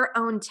fuel your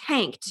own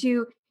tank,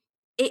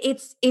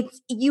 it's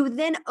you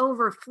then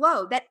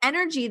overflow that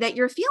energy that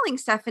you're feeling,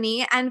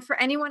 Stephanie. And for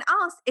anyone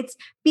else, it's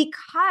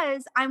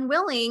because I'm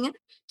willing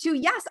to,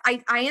 yes,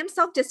 I am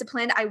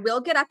self-disciplined. I will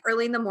get up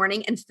early in the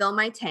morning and fill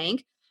my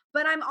tank.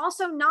 But I'm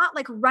also not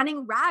like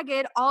running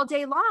ragged all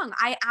day long.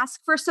 I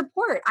ask for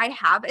support. I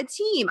have a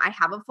team. I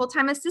have a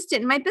full-time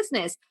assistant in my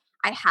business.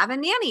 I have a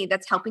nanny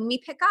that's helping me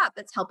pick up,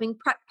 that's helping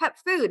prep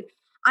food.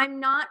 I'm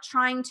not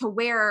trying to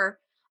wear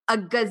a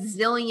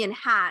gazillion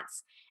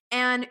hats.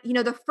 And,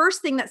 the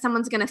first thing that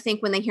someone's going to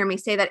think when they hear me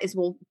say that is,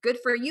 well, good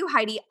for you,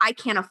 Heidi. I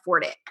can't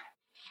afford it.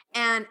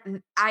 And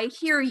I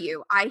hear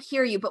you.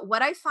 But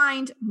what I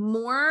find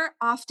more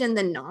often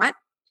than not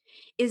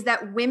is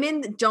that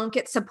women don't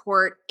get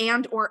support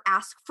and or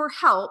ask for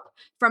help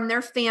from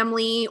their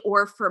family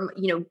or from,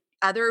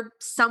 other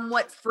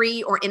somewhat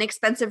free or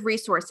inexpensive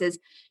resources,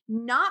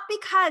 not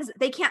because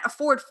they can't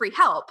afford free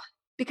help,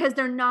 because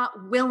they're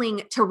not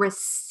willing to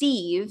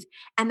receive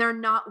and they're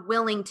not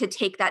willing to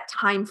take that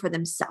time for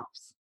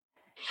themselves.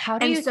 How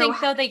do you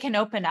think though they can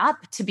open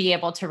up to be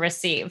able to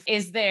receive?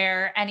 Is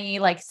there any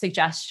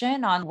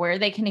suggestion on where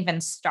they can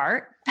even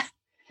start?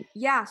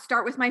 Yeah.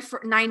 Start with my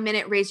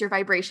 9-minute raise your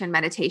vibration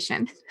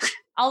meditation.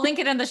 I'll link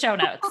it in the show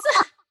notes.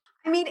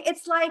 I mean,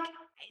 it's like,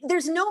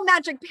 there's no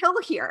magic pill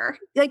here.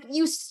 Like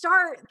you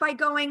start by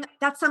going,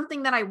 that's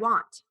something that I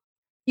want.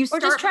 You Or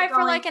just start by try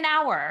for going, like an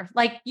hour,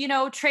 like,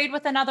 trade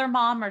with another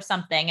mom or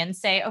something and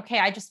say, okay,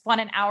 I just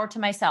want an hour to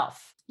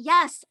myself.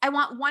 yes, I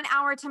want 1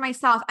 hour to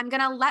myself. I'm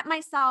going to let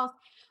myself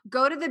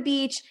go to the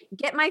beach,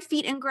 get my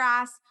feet in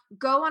grass,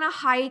 go on a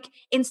hike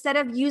instead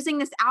of using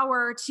this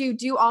hour to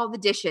do all the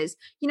dishes.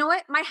 You know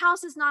what? My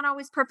house is not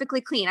always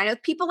perfectly clean. I know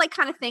people like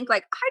kind of think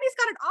like Heidi's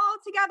got it all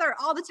together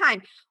all the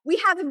time. We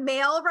have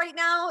mail right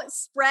now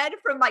spread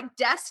from like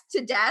desk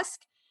to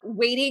desk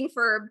waiting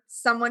for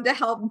someone to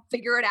help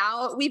figure it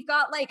out. We've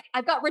got like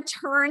I've got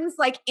returns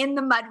like in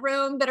the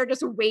mudroom that are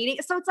just waiting.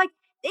 So it's like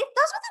those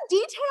are the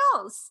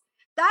details.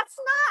 That's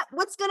not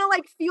what's gonna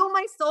like fuel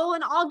my soul.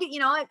 And I'll get,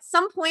 at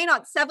some point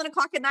at 7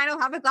 o'clock at night, I'll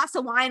have a glass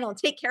of wine, I'll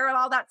take care of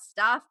all that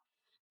stuff.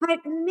 But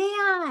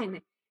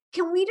man,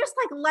 can we just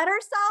like let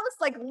ourselves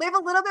like live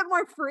a little bit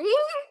more free?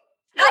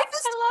 Life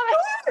is I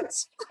love it.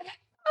 short.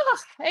 Oh,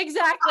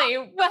 exactly.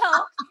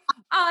 Well,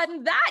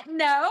 on that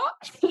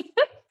note,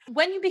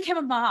 when you became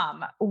a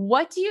mom,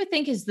 what do you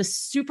think is the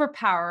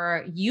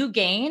superpower you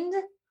gained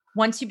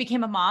once you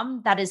became a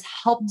mom that has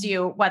helped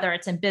you, whether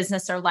it's in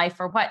business or life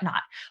or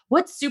whatnot?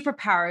 What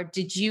superpower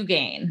did you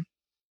gain?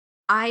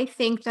 I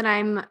think that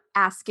I'm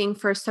asking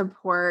for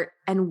support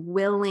and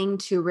willing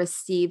to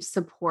receive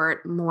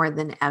support more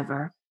than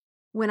ever.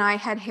 When I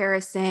had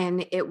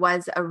Harrison,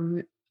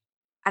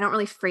 I don't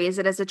really phrase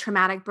it as a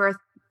traumatic birth,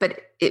 but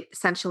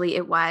essentially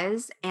it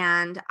was.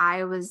 And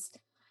I was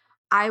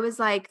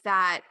like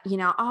that,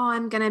 oh,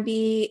 I'm going to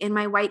be in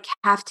my white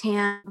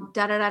caftan,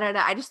 da da da da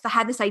da. I just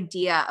had this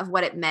idea of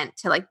what it meant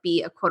to like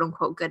be a quote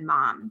unquote good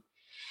mom.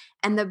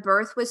 And the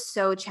birth was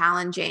so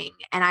challenging.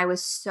 And I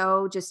was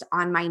so just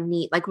on my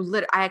knee. Like,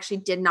 I actually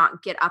did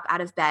not get up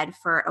out of bed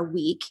for a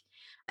week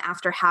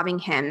after having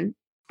him.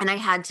 And I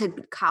had to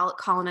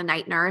call in a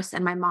night nurse,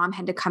 and my mom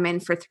had to come in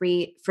for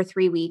 3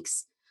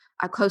 weeks,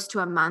 close to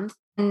a month.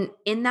 And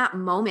in that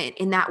moment,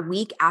 in that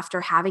week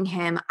after having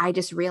him, I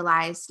just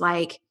realized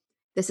like,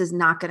 this is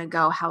not going to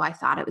go how I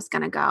thought it was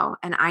going to go.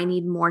 And I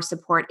need more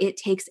support. It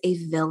takes a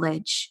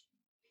village.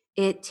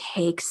 It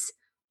takes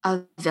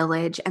a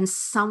village. And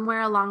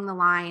somewhere along the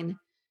line,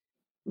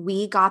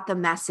 we got the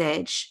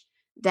message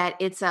that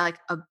it's like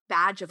a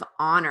badge of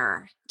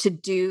honor to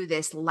do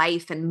this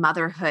life and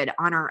motherhood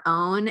on our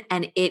own.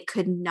 And it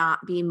could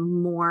not be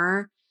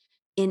more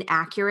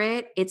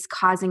inaccurate. It's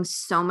causing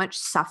so much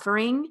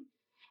suffering,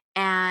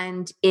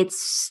 and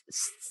it's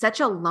such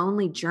a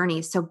lonely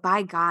journey. So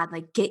by God,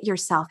 like get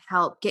yourself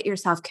help, get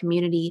yourself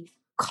community,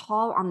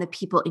 call on the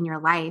people in your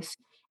life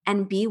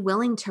and be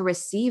willing to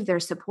receive their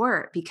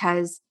support,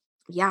 because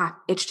yeah,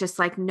 it's just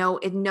like no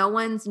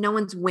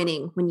one's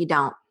winning when you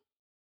don't.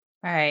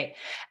 Right.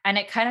 And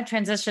it kind of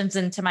transitions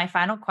into my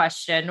final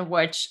question,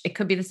 which it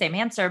could be the same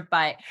answer,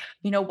 but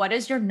what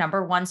is your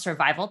number one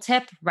survival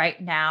tip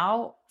right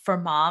now for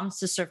moms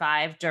to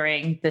survive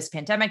during this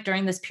pandemic,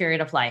 during this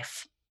period of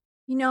life?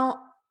 You know,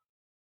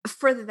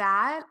 for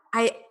that,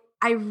 I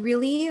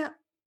really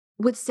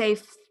would say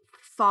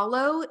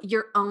follow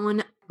your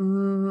own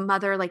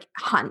mother like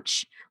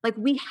hunch. Like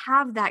we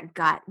have that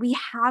gut, we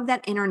have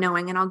that inner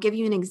knowing. And I'll give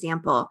you an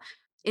example.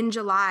 In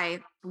July,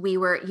 we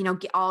were,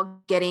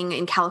 all getting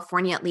in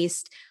California, at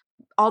least,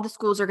 all the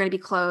schools are going to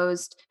be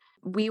closed.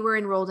 We were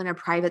enrolled in a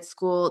private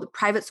school. The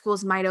private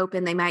schools might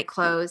open, they might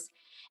close.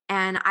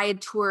 And I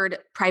had toured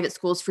private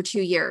schools for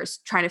 2 years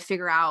trying to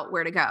figure out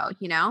where to go,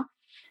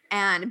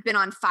 and been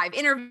on 5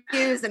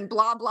 interviews and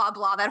blah, blah,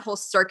 blah, that whole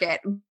circuit.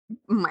 Oh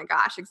my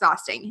gosh,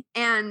 exhausting.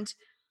 And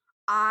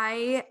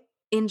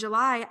in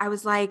July, I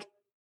was like,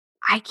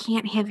 I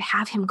can't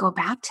have him go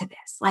back to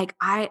this. Like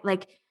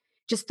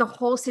just the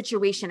whole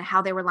situation,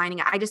 how they were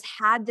lining up. I just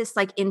had this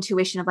like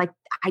intuition of like,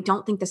 I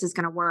don't think this is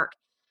going to work.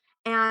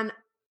 And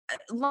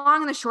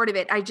long and the short of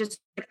it,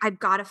 I've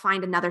got to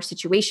find another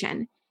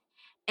situation.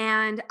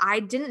 And I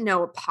didn't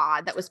know a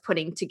pod that was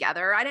putting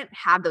together. I didn't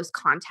have those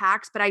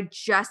contacts, but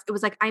it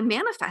was like, I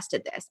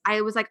manifested this.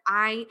 I was like,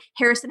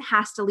 Harrison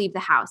has to leave the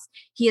house.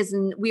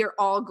 We are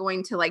all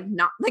going to like,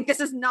 not like, this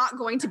is not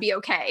going to be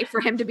okay for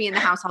him to be in the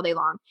house all day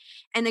long.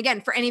 And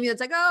again, for any of you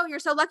that's like, oh, you're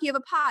so lucky you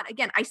have a pod.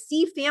 Again, I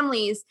see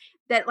families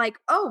that like,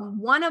 oh,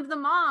 one of the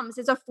moms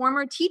is a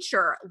former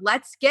teacher.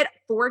 Let's get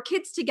 4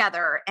 kids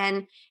together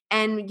and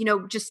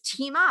just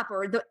team up,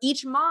 or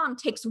each mom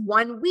takes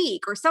 1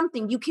 week or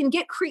something. You can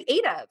get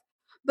creative,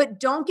 but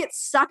don't get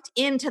sucked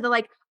into the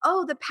like,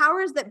 oh, the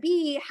powers that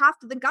be, half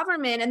of the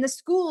government and the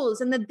schools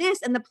and the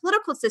this and the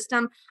political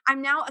system.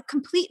 I'm now a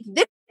complete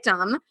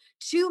victim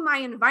to my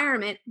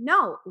environment.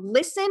 No,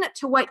 listen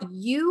to what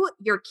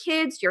your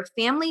kids, your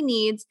family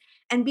needs,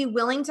 and be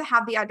willing to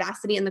have the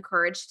audacity and the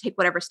courage to take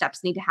whatever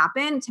steps need to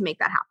happen to make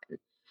that happen.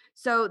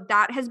 So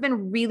that has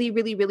been really,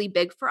 really, really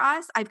big for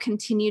us. I've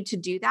continued to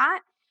do that.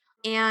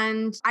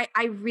 And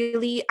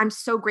I'm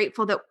so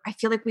grateful that I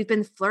feel like we've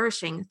been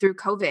flourishing through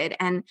COVID.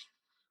 And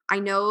I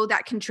know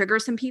that can trigger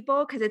some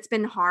people because it's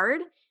been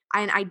hard.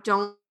 And I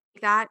don't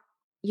take that,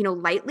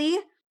 lightly,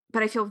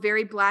 but I feel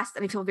very blessed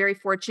and I feel very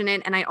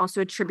fortunate. And I also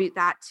attribute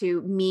that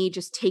to me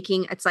just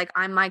it's like,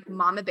 I'm like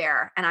mama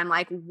bear, and I'm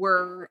like,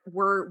 we're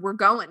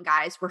going,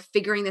 guys, we're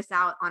figuring this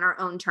out on our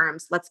own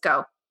terms. Let's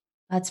go.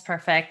 That's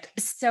perfect.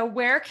 So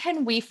where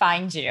can we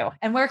find you?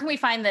 And where can we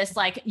find this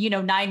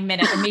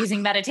 9-minute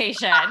amazing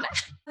meditation?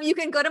 You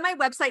can go to my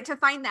website to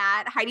find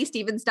that,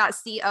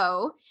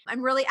 HeidiStevens.co.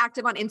 I'm really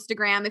active on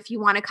Instagram. If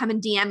you want to come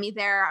and DM me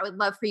there, I would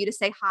love for you to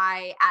say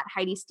hi at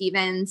Heidi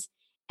Stevens.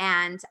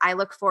 And I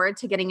look forward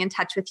to getting in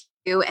touch with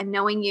you and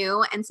knowing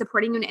you and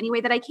supporting you in any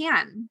way that I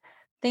can.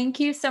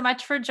 Thank you so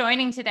much for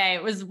joining today.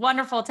 It was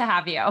wonderful to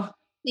have you.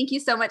 Thank you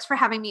so much for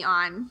having me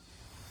on.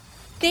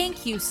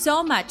 Thank you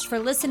so much for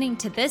listening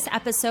to this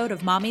episode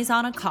of Mommy's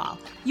on a Call.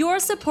 Your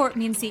support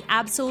means the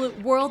absolute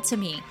world to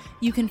me.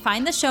 You can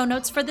find the show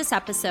notes for this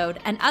episode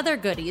and other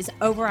goodies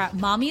over at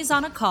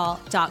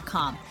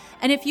mommysonacall.com.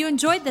 And if you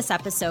enjoyed this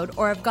episode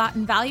or have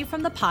gotten value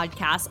from the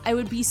podcast, I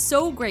would be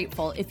so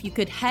grateful if you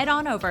could head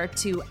on over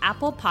to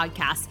Apple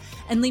Podcasts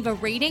and leave a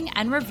rating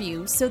and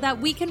review so that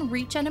we can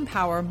reach and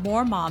empower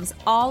more moms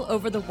all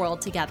over the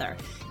world together.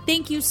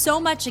 Thank you so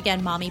much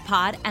again, Mommy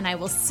Pod, and I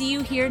will see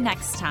you here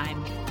next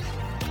time.